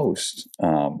the most.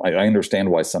 I understand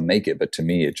why some make it, but to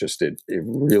me, it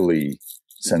really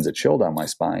sends a chill down my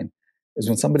spine. Is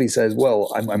when somebody says,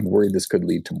 "Well, I'm worried this could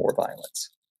lead to more violence."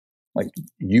 Like,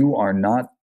 you are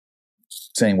not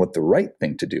saying what the right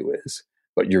thing to do is,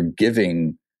 but you're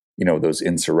giving, those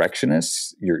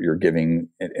insurrectionists, you're giving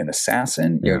an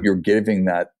assassin, you're giving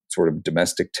that sort of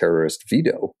domestic terrorist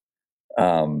veto.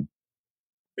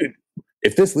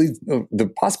 If this leads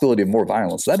the possibility of more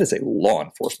violence, that is a law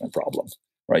enforcement problem,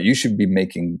 right? You should be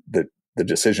making the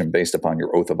decision based upon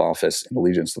your oath of office and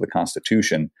allegiance to the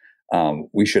Constitution.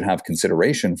 We should have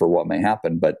consideration for what may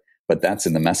happen, but that's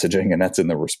in the messaging and that's in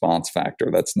the response factor.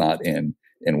 That's not in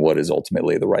what is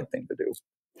ultimately the right thing to do.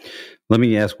 Let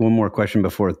me ask one more question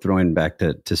before throwing back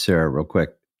to Sarah real quick.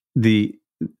 The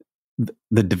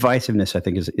divisiveness, I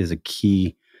think, is a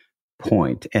key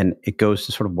point, and it goes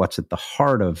to sort of what's at the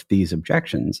heart of these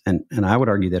objections. And I would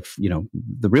argue that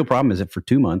the real problem is that for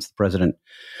 2 months the president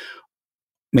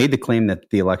made the claim that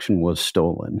the election was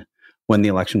stolen when the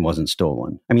election wasn't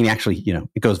stolen. I mean, actually,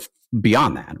 it goes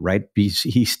beyond that, right?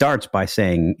 He starts by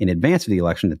saying in advance of the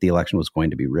election that the election was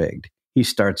going to be rigged. He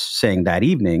starts saying that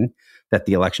evening that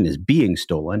the election is being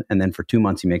stolen. And then for 2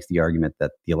 months, he makes the argument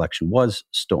that the election was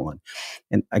stolen.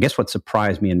 And I guess what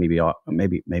surprised me, and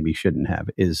maybe shouldn't have,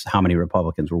 is how many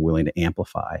Republicans were willing to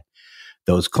amplify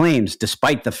those claims,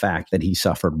 despite the fact that he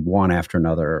suffered one after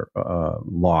another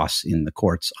loss in the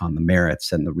courts on the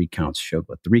merits, and the recounts showed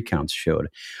what the recounts showed.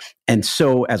 And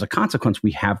so as a consequence,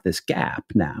 we have this gap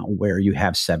now where you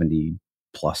have 70+%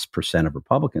 of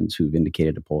Republicans who've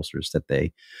indicated to pollsters that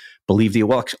they believe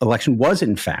the election was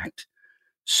in fact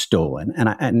stolen.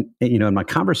 And in my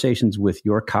conversations with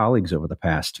your colleagues over the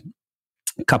past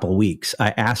couple of weeks,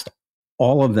 I asked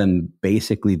all of them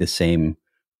basically the same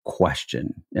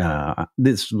question.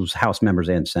 This was House members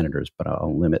and senators, but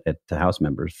I'll limit it to House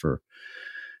members for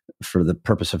the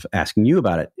purpose of asking you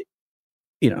about it.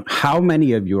 How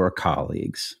many of your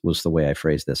colleagues, was the way I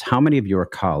phrased this, how many of your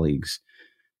colleagues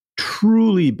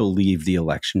truly believe the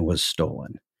election was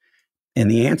stolen? And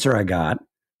the answer I got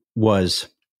was,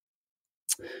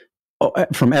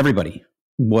 from everybody,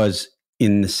 was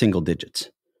in the single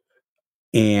digits.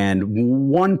 And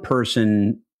one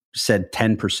person said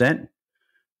 10%,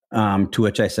 to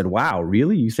which I said, wow,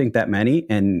 really? You think that many?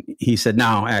 And he said,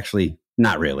 no, actually,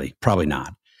 not really, probably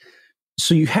not.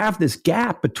 So you have this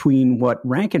gap between what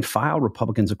rank and file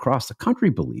Republicans across the country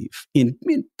believe in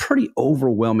pretty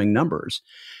overwhelming numbers,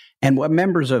 and what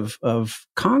members of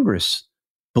Congress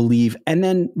believe and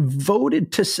then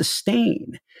voted to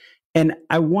sustain. And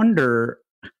I wonder,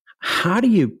 how do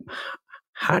you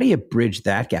bridge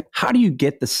that gap? How do you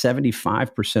get the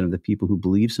 75% of the people who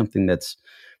believe something that's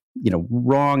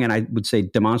wrong, and I would say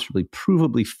demonstrably,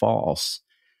 provably false,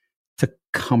 to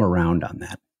come around on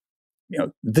that?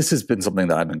 This has been something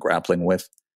that I've been grappling with,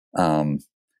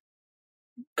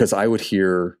 because I would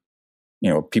hear,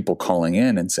 people calling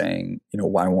in and saying,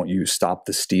 why won't you stop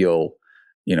the steal?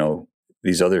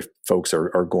 These other folks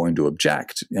are going to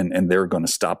object, and they're going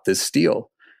to stop this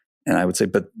steal. And I would say,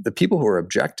 but the people who are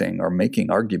objecting are making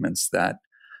arguments that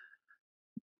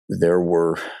there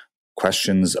were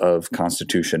questions of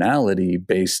constitutionality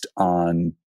based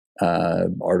on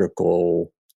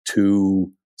Article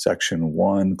 2, Section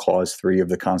 1, Clause 3 of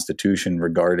the Constitution,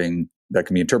 regarding that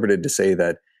can be interpreted to say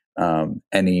that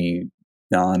any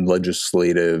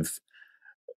non-legislative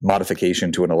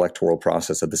modification to an electoral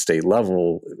process at the state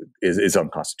level is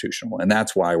unconstitutional. And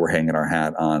that's why we're hanging our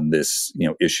hat on this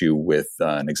issue with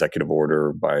an executive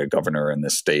order by a governor in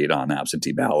this state on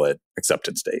absentee ballot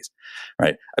acceptance days,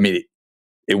 right? I mean,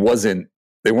 they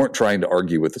weren't trying to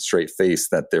argue with a straight face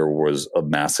that there was a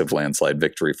massive landslide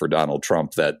victory for Donald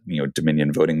Trump, that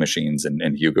Dominion voting machines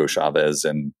and Hugo Chavez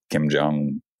and Kim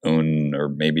Jong-un, or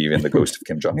maybe even the ghost of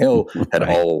Kim Jong-il, had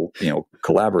all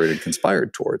collaborated,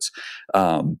 conspired towards.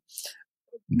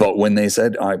 But when they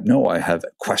said, I have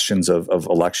questions of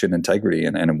election integrity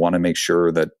and want to make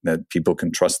sure that people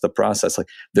can trust the process, like,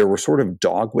 there were sort of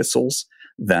dog whistles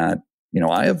that,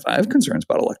 I have concerns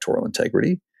about electoral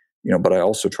integrity. But I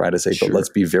also try to say, but let's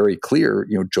be very clear,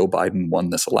 Joe Biden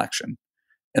won this election.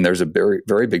 And there's a very,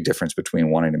 very big difference between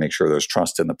wanting to make sure there's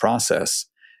trust in the process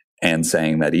and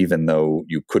saying that even though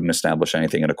you couldn't establish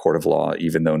anything in a court of law,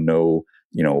 even though no,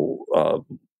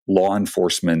 law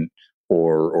enforcement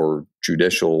or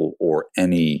judicial or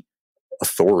any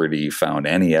authority found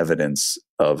any evidence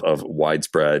of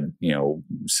widespread,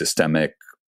 systemic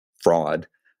fraud,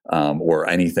 or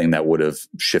anything that would have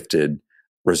shifted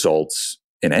results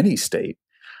in any state,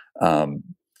 what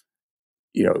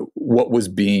was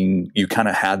being, you kind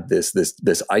of had this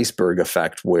iceberg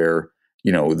effect where,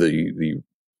 the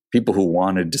people who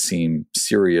wanted to seem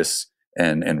serious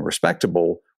and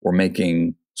respectable were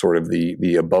making sort of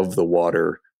the above the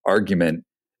water argument,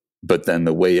 but then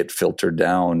the way it filtered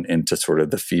down into sort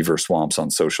of the fever swamps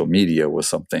on social media was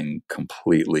something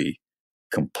completely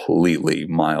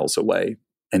miles away,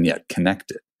 and yet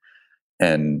connected.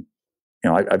 And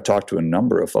I've talked to a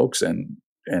number of folks, and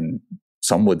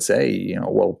some would say,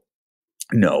 well,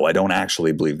 no, I don't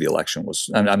actually believe the election was.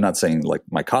 I'm not saying like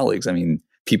my colleagues. I mean,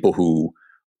 people who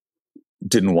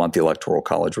didn't want the Electoral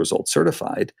College results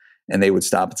certified, and they would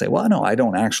stop and say, well, no, I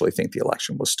don't actually think the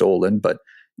election was stolen, but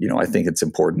I think it's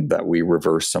important that we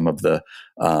reverse some of the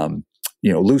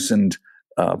loosened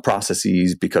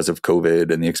processes because of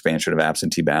COVID and the expansion of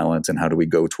absentee ballots, and how do we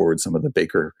go towards some of the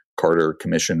Baker-Carter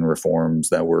Commission reforms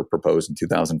that were proposed in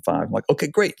 2005. I'm like, okay,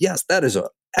 great. Yes, that is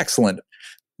excellent.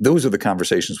 Those are the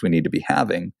conversations we need to be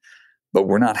having, but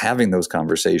we're not having those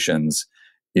conversations,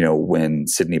 when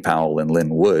Sidney Powell and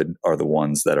Lynn Wood are the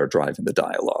ones that are driving the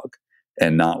dialogue,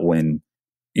 and not when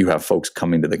you have folks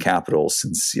coming to the Capitol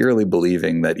sincerely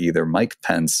believing that either Mike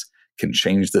Pence can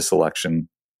change this election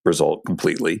result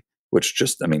completely, which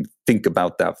just, think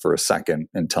about that for a second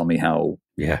and tell me how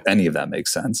any of that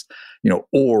makes sense,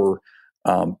 or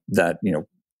that,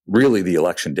 really the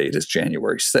election date is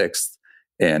January 6th.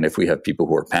 And if we have people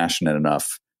who are passionate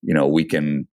enough, we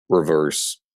can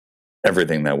reverse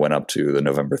everything that went up to the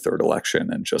November 3rd election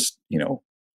and just,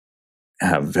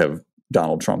 have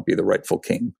Donald Trump be the rightful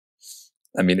king.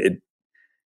 I mean,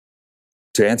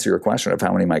 to answer your question of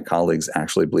how many of my colleagues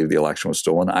actually believe the election was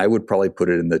stolen, I would probably put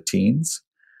it in the teens,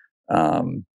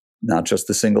 not just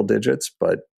the single digits,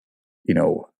 but,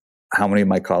 how many of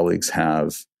my colleagues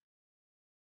have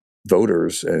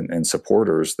voters and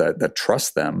supporters that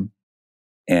trust them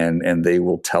and they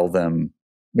will tell them,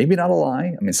 maybe not a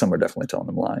lie. I mean, some are definitely telling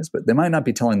them lies, but they might not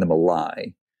be telling them a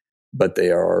lie, but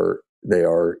they are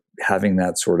having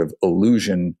that sort of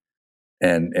illusion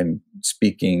and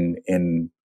speaking in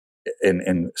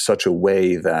such a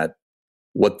way that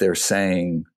what they're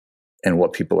saying and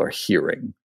what people are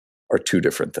hearing are two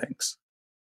different things.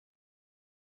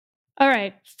 All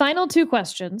right. Final two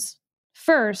questions.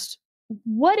 First,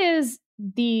 what is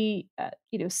the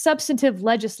substantive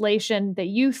legislation that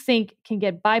you think can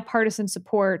get bipartisan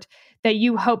support that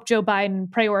you hope Joe Biden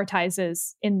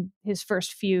prioritizes in his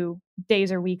first few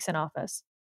days or weeks in office?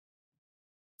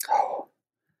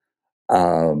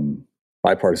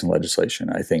 Bipartisan legislation.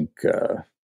 I think,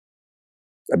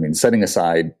 setting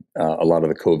aside a lot of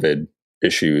the COVID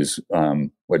issues,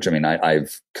 which I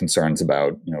have concerns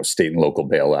about, state and local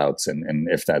bailouts, and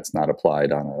if that's not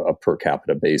applied on a per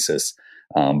capita basis,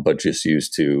 but just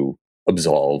used to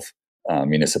absolve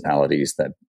municipalities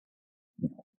that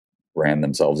ran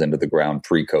themselves into the ground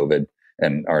pre-COVID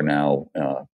and are now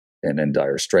in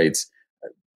dire straits.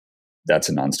 That's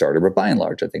a non-starter. But by and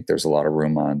large, I think there's a lot of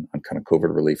room on kind of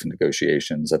COVID relief and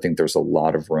negotiations. I think there's a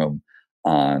lot of room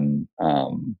on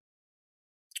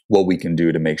what we can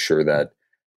do to make sure that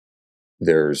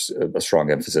there's a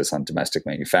strong emphasis on domestic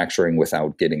manufacturing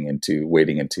without wading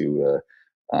into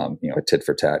a tit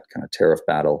for tat kind of tariff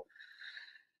battle.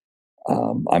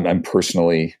 I'm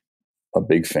personally a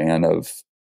big fan of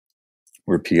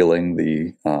repealing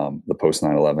the post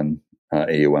 9/11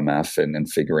 AUMF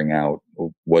and figuring out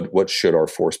what should our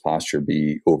force posture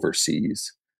be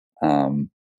overseas, and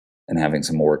having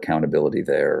some more accountability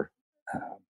there.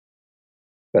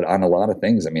 But on a lot of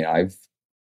things,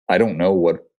 I don't know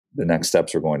what the next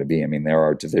steps are going to be. There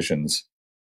are divisions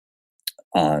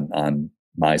on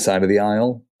my side of the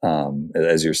aisle,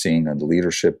 as you're seeing on the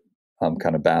leadership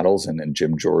kind of battles, and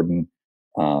Jim Jordan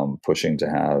pushing to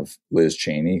have Liz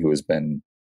Cheney, who has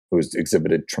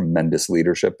exhibited tremendous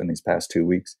leadership in these past 2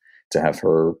 weeks, to have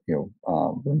her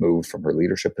removed from her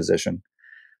leadership position.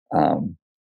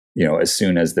 As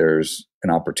soon as there's an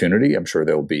opportunity, I'm sure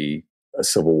there'll be a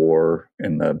civil war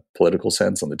in the political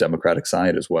sense on the Democratic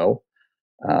side as well.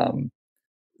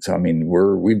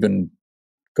 We've been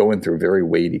going through very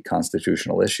weighty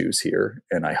constitutional issues here,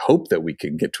 and I hope that we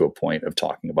can get to a point of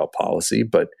talking about policy.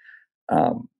 But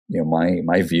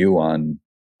my view on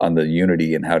the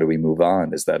unity and how do we move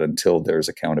on is that until there's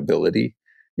accountability,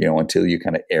 until you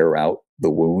kind of air out the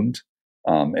wound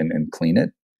and clean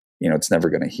it, it's never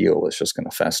going to heal. It's just going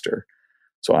to fester.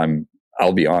 So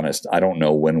I'll be honest, I don't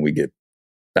know when we get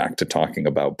back to talking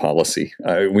about policy.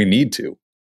 We need to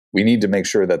make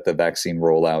sure that the vaccine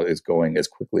rollout is going as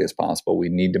quickly as possible. We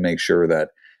need to make sure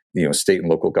that, state and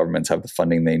local governments have the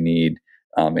funding they need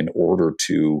in order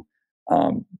to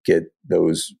get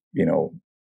those,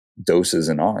 doses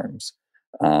in arms.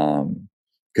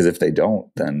 Because if they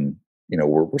don't, then,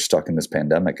 we're stuck in this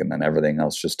pandemic, and then everything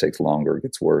else just takes longer,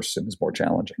 gets worse, and is more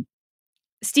challenging.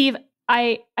 Steve,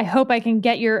 I hope I can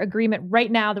get your agreement right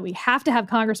now that we have to have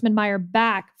Congressman Meijer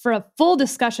back for a full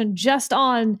discussion just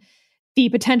on the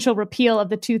potential repeal of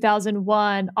the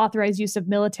 2001 authorized use of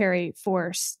military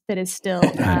force that is still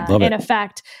in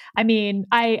effect.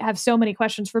 I have so many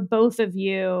questions for both of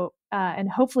you, and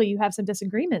hopefully you have some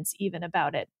disagreements even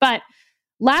about it. But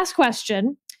last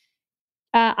question.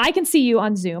 I can see you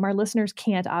on Zoom. Our listeners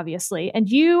can't, obviously. And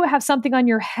you have something on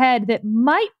your head that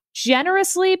might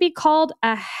generously be called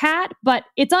a hat, but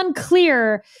it's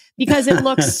unclear because it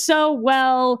looks so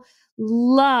well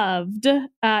loved.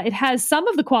 It has some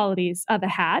of the qualities of a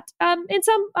hat. In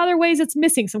some other ways, it's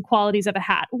missing some qualities of a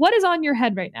hat. What is on your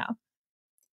head right now?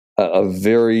 A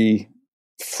very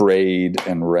frayed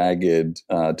and ragged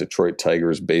Detroit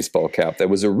Tigers baseball cap that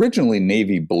was originally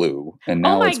navy blue, and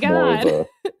now it's more of a.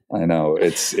 I know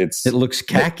it's. It looks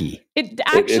khaki. It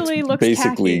actually looks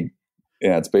basically khaki.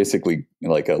 Yeah, it's basically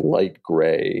like a light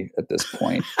gray at this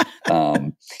point.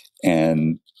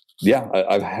 And yeah,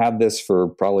 I've had this for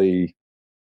probably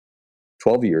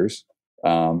 12 years.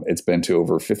 It's been to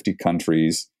over 50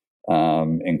 countries,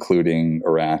 including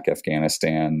Iraq,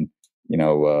 Afghanistan,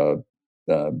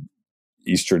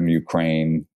 Eastern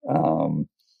Ukraine,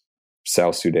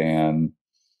 South Sudan,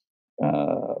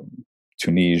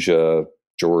 Tunisia,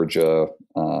 Georgia.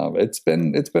 It's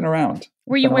been around.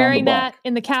 Were you wearing that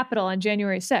in the Capitol on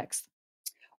January 6th?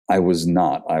 I was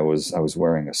not. I was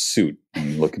wearing a suit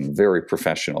and looking very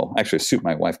professional. Actually, a suit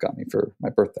my wife got me for my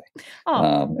birthday.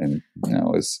 Oh. And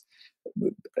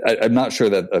I'm not sure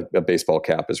that a baseball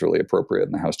cap is really appropriate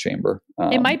in the House chamber.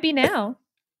 It might be now.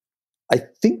 I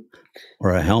think.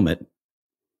 Or a helmet.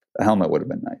 A helmet would have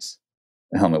been nice.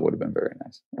 A helmet would have been very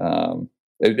nice.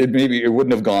 Maybe it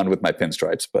wouldn't have gone with my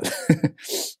pinstripes, but.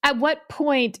 At what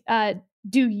point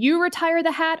do you retire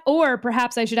the hat? Or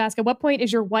perhaps I should ask, at what point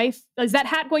is that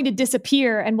hat going to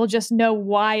disappear and we'll just know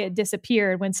why it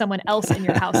disappeared when someone else in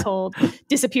your household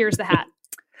disappears the hat?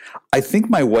 I think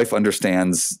my wife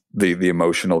understands the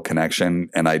emotional connection,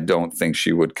 and I don't think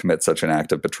she would commit such an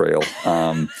act of betrayal.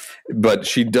 But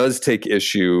she does take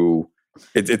issue.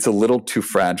 It's a little too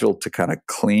fragile to kind of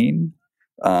clean.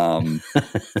 And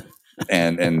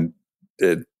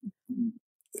it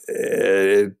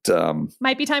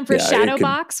might be time for a shadow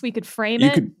box. We could frame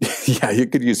it. You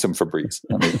could use some Febreze.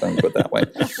 Let me put it that way.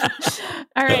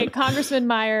 All right, Congressman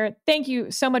Meijer, thank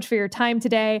you so much for your time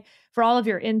today, for all of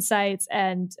your insights,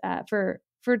 and for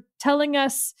telling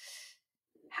us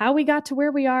how we got to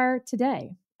where we are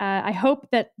today. I hope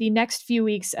that the next few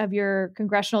weeks of your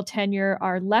congressional tenure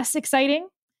are less exciting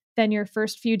than your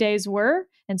first few days were,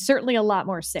 and certainly a lot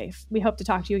more safe. We hope to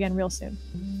talk to you again real soon.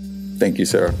 Thank you,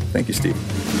 Sarah. Thank you,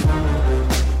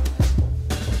 Steve.